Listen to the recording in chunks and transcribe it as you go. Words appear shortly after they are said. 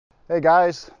Hey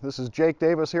guys, this is Jake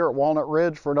Davis here at Walnut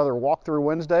Ridge for another Walk Thru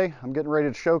Wednesday. I'm getting ready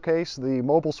to showcase the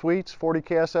Mobile Suites 40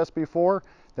 KSSB4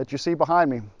 that you see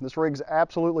behind me. This rig's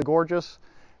absolutely gorgeous.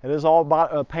 It is all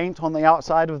about paint on the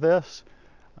outside of this.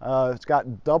 It's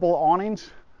got double awnings,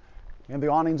 and the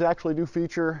awnings actually do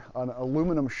feature an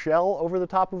aluminum shell over the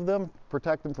top of them,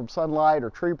 protect them from sunlight or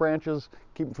tree branches,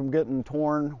 keep them from getting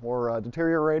torn or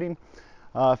deteriorating.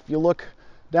 If you look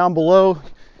down below,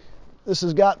 this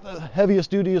has got the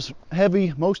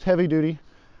most heavy duty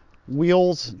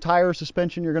wheels, tire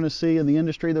suspension you're going to see in the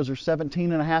industry. Those are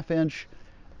 17.5-inch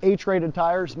H-rated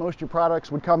tires. Most of your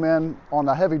products would come in on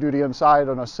the heavy duty inside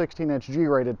on a 16-inch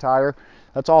G-rated tire.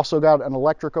 That's also got an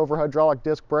electric over hydraulic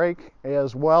disc brake,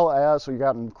 as well as, so you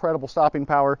got incredible stopping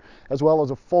power, as well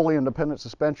as a fully independent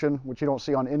suspension, which you don't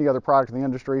see on any other product in the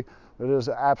industry. It is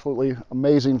an absolutely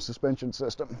amazing suspension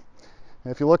system.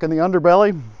 And if you look in the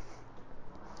underbelly,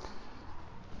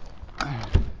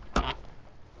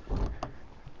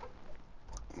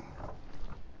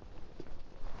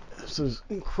 this is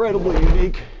incredibly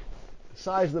unique. The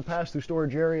size of the pass-through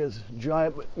storage area is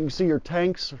giant, but you can see your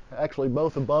tanks are actually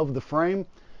both above the frame.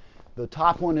 The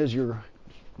top one is your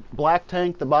black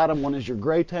tank, the bottom one is your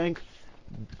gray tank.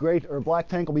 Black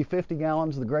tank will be 50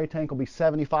 gallons, the gray tank will be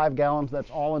 75 gallons.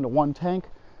 That's all into one tank.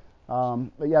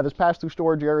 But yeah, this pass-through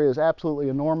storage area is absolutely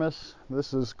enormous.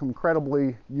 This is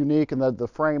incredibly unique in that the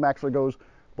frame actually goes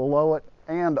below it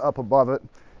and up above it,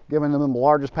 giving them the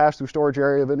largest pass-through storage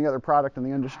area of any other product in the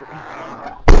industry.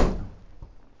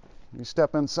 You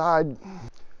step inside,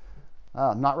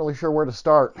 I'm not really sure where to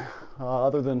start,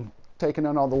 other than taking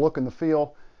in all the look and the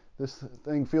feel. This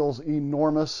thing feels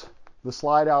enormous. The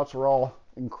slide outs are all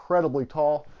incredibly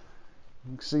tall.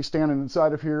 You can see standing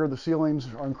inside of here, the ceilings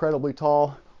are incredibly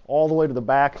tall, all the way to the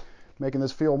back, making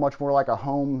this feel much more like a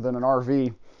home than an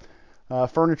RV.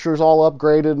 Furniture is all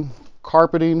upgraded.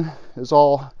 Carpeting is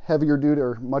all heavier duty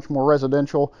or much more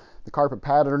residential. The carpet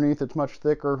pad underneath, it's much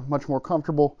thicker, much more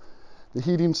comfortable. The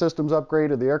heating system's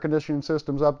upgraded, the air conditioning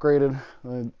system's upgraded.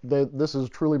 This is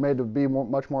truly made to be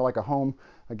much more like a home,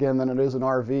 again, than it is an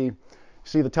RV. You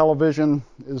see the television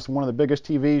is one of the biggest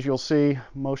TVs you'll see.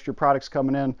 Most of your products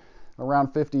coming in around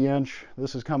 50-inch.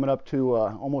 This is coming up to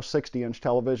almost 60-inch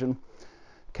television.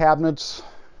 Cabinets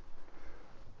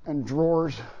and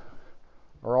drawers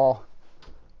are all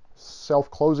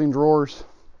self-closing drawers.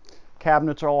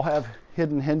 Cabinets all have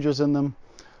hidden hinges in them.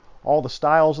 All the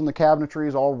styles in the cabinetry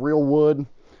is all real wood,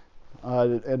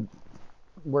 and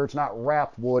where it's not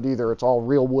wrapped wood either, it's all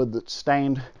real wood that's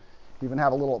stained. You even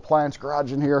have a little appliance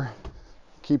garage in here.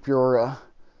 Keep your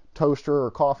toaster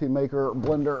or coffee maker or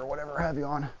blender or whatever have you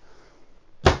on.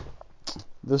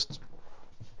 This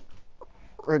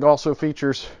rig also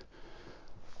features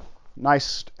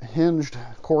nice hinged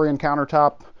Corian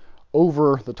countertop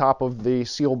over the top of the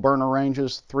sealed burner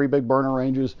ranges, 3 big burner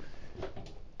ranges.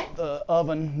 The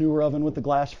oven, newer oven with the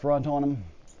glass front on them,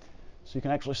 so you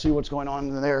can actually see what's going on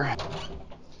in there.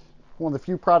 One of the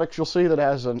few products you'll see that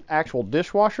has an actual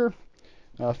dishwasher,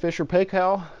 Fisher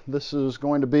Paykel. This is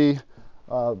going to be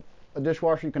a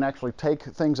dishwasher you can actually take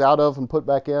things out of and put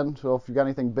back in, so if you've got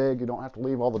anything big, you don't have to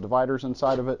leave all the dividers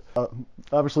inside of it.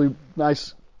 Obviously,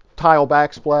 nice tile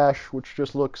backsplash, which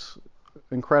just looks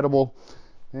incredible.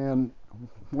 And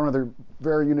one other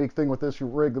very unique thing with this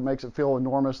rig that makes it feel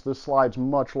enormous, this slide's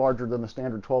much larger than the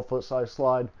standard 12-foot size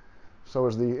slide. So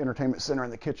is the entertainment center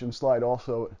and the kitchen slide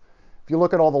also. If you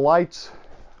look at all the lights,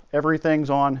 everything's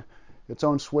on its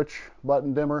own switch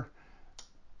button dimmer.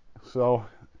 So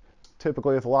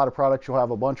typically with a lot of products, you'll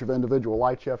have a bunch of individual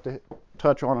lights you have to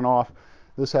touch on and off.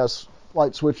 This has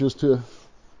light switches to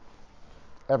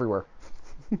everywhere.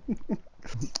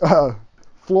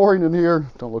 Flooring in here,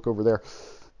 don't look over there.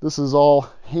 This is all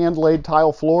hand-laid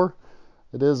tile floor.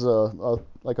 It is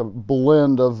like a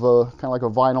blend of kind of like a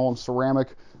vinyl and ceramic.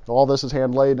 So all this is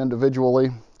hand-laid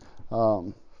individually.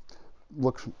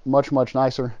 Looks much, much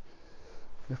nicer.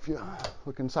 If you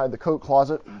look inside the coat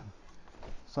closet,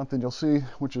 something you'll see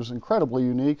which is incredibly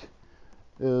unique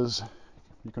is,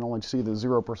 you can only see the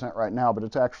 0% right now, but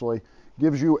it actually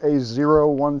gives you a 0,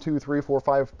 1, 2, 3, 4,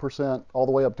 5%, all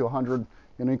the way up to 100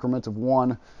 in increments of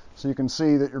 1. So you can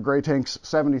see that your gray tank's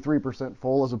 73%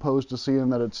 full, as opposed to seeing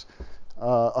that it's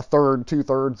a third,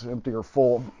 2/3 empty or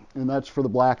full. And that's for the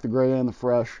black, the gray, and the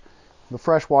fresh. The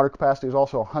fresh water capacity is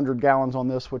also 100 gallons on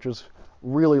this, which is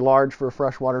really large for a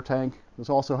freshwater tank. This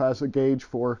also has a gauge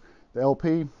for the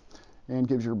LP and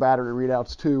gives your battery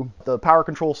readouts too. The power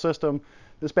control system,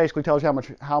 this basically tells you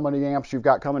how many amps you've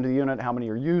got coming to the unit, how many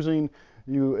you're using.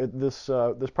 This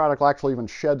product will actually even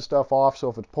shed stuff off, so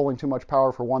if it's pulling too much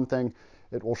power for one thing,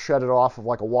 it will shed it off of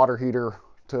like a water heater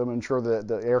to ensure that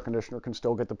the air conditioner can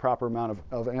still get the proper amount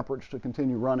of amperage to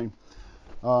continue running.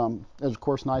 There's of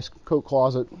course nice coat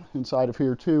closet inside of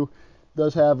here too. It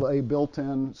does have a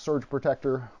built-in surge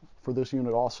protector for this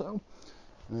unit also.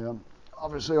 And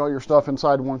obviously all your stuff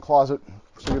inside one closet,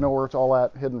 so you know where it's all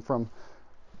at, hidden from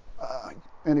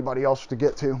anybody else to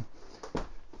get to.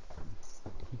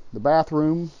 The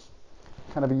bathroom,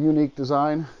 kind of a unique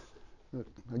design.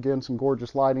 Again, some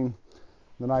gorgeous lighting,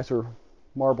 the nicer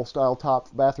marble style top,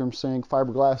 bathroom sink,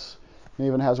 fiberglass, and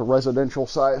even has a residential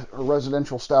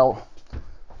style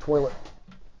toilet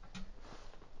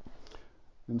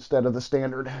instead of the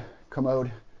standard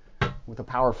commode with a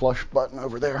power flush button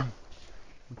over there,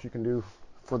 which you can do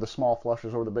for the small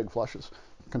flushes or the big flushes.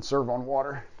 Conserve on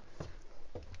water.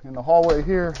 In the hallway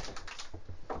here,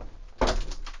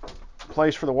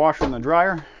 place for the washer and the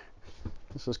dryer.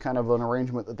 This is kind of an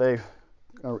arrangement that they've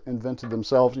invented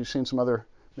themselves. You've seen some other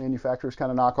manufacturers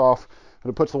kind of knock off, but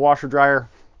it puts the washer dryer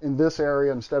in this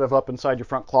area instead of up inside your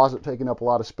front closet taking up a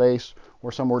lot of space,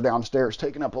 or somewhere downstairs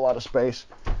taking up a lot of space.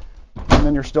 And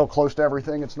then you're still close to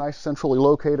everything. It's nice, centrally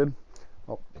located.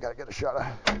 Oh, you gotta get a shot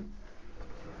of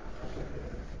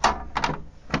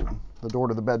the door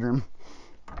to the bedroom.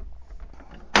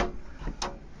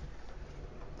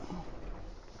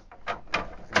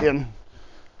 Again,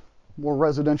 more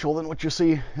residential than what you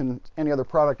see in any other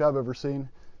product I've ever seen.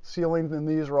 Ceilings in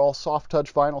these are all soft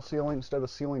touch vinyl ceiling instead of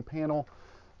ceiling panel.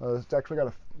 It's actually got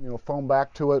a foam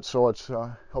back to it, so it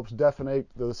helps deadenate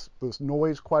this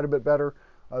noise quite a bit better.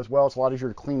 As well, it's a lot easier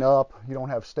to clean up. You don't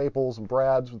have staples and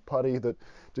brads with putty that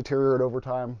deteriorate over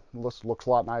time. This looks a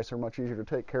lot nicer, much easier to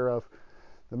take care of.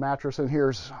 The mattress in here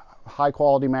is a high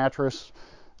quality mattress,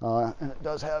 and it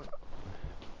does have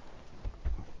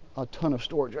a ton of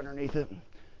storage underneath it.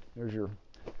 There's your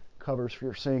covers for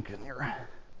your sink and your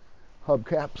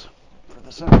hubcaps for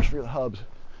the centers for the hubs.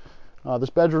 This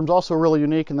bedroom's also really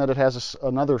unique in that it has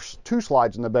another 2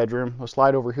 slides in the bedroom. A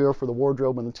slide over here for the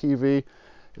wardrobe and the TV.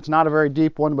 It's not a very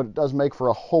deep one, but it does make for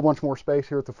a whole bunch more space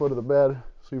here at the foot of the bed.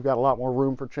 So you've got a lot more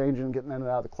room for changing, getting in and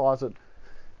out of the closet.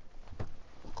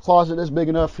 Closet is big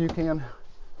enough you can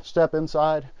step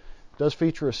inside. It does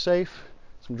feature a safe,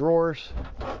 some drawers,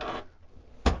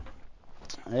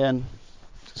 and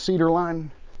cedar line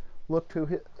look to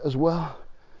it as well.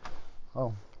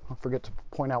 Oh, I'll forget to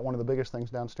point out one of the biggest things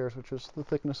downstairs, which is the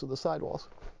thickness of the sidewalls.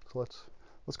 So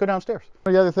let's go downstairs.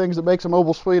 One of the other things that makes a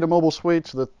mobile suite,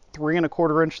 the 3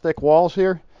 1/4 inch thick walls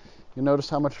here. You notice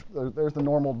how much, there's the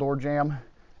normal door jamb.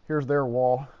 Here's their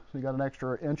wall. So you got an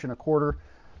extra 1.25 inches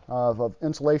of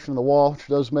insulation in the wall, which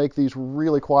does make these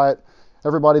really quiet.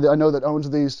 Everybody that I know that owns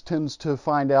these tends to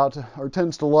find out, or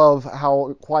tends to love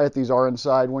how quiet these are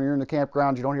inside. When you're in the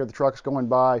campground, you don't hear the trucks going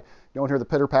by. You don't hear the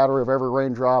pitter patter of every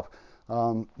raindrop.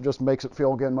 Just makes it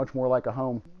feel, again, much more like a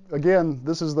home. Again,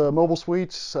 this is the mobile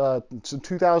suites. It's in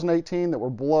 2018 that we're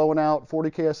blowing out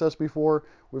 40 KSSB for.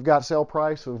 We've got sale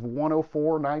price of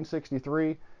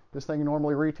 $104,963. This thing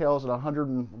normally retails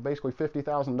at basically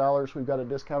 $50,000. We've got it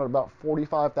discounted about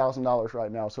 $45,000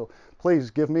 right now. So please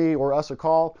give me or us a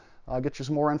call. I'll get you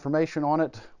some more information on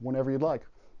it whenever you'd like.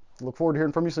 Look forward to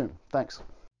hearing from you soon. Thanks.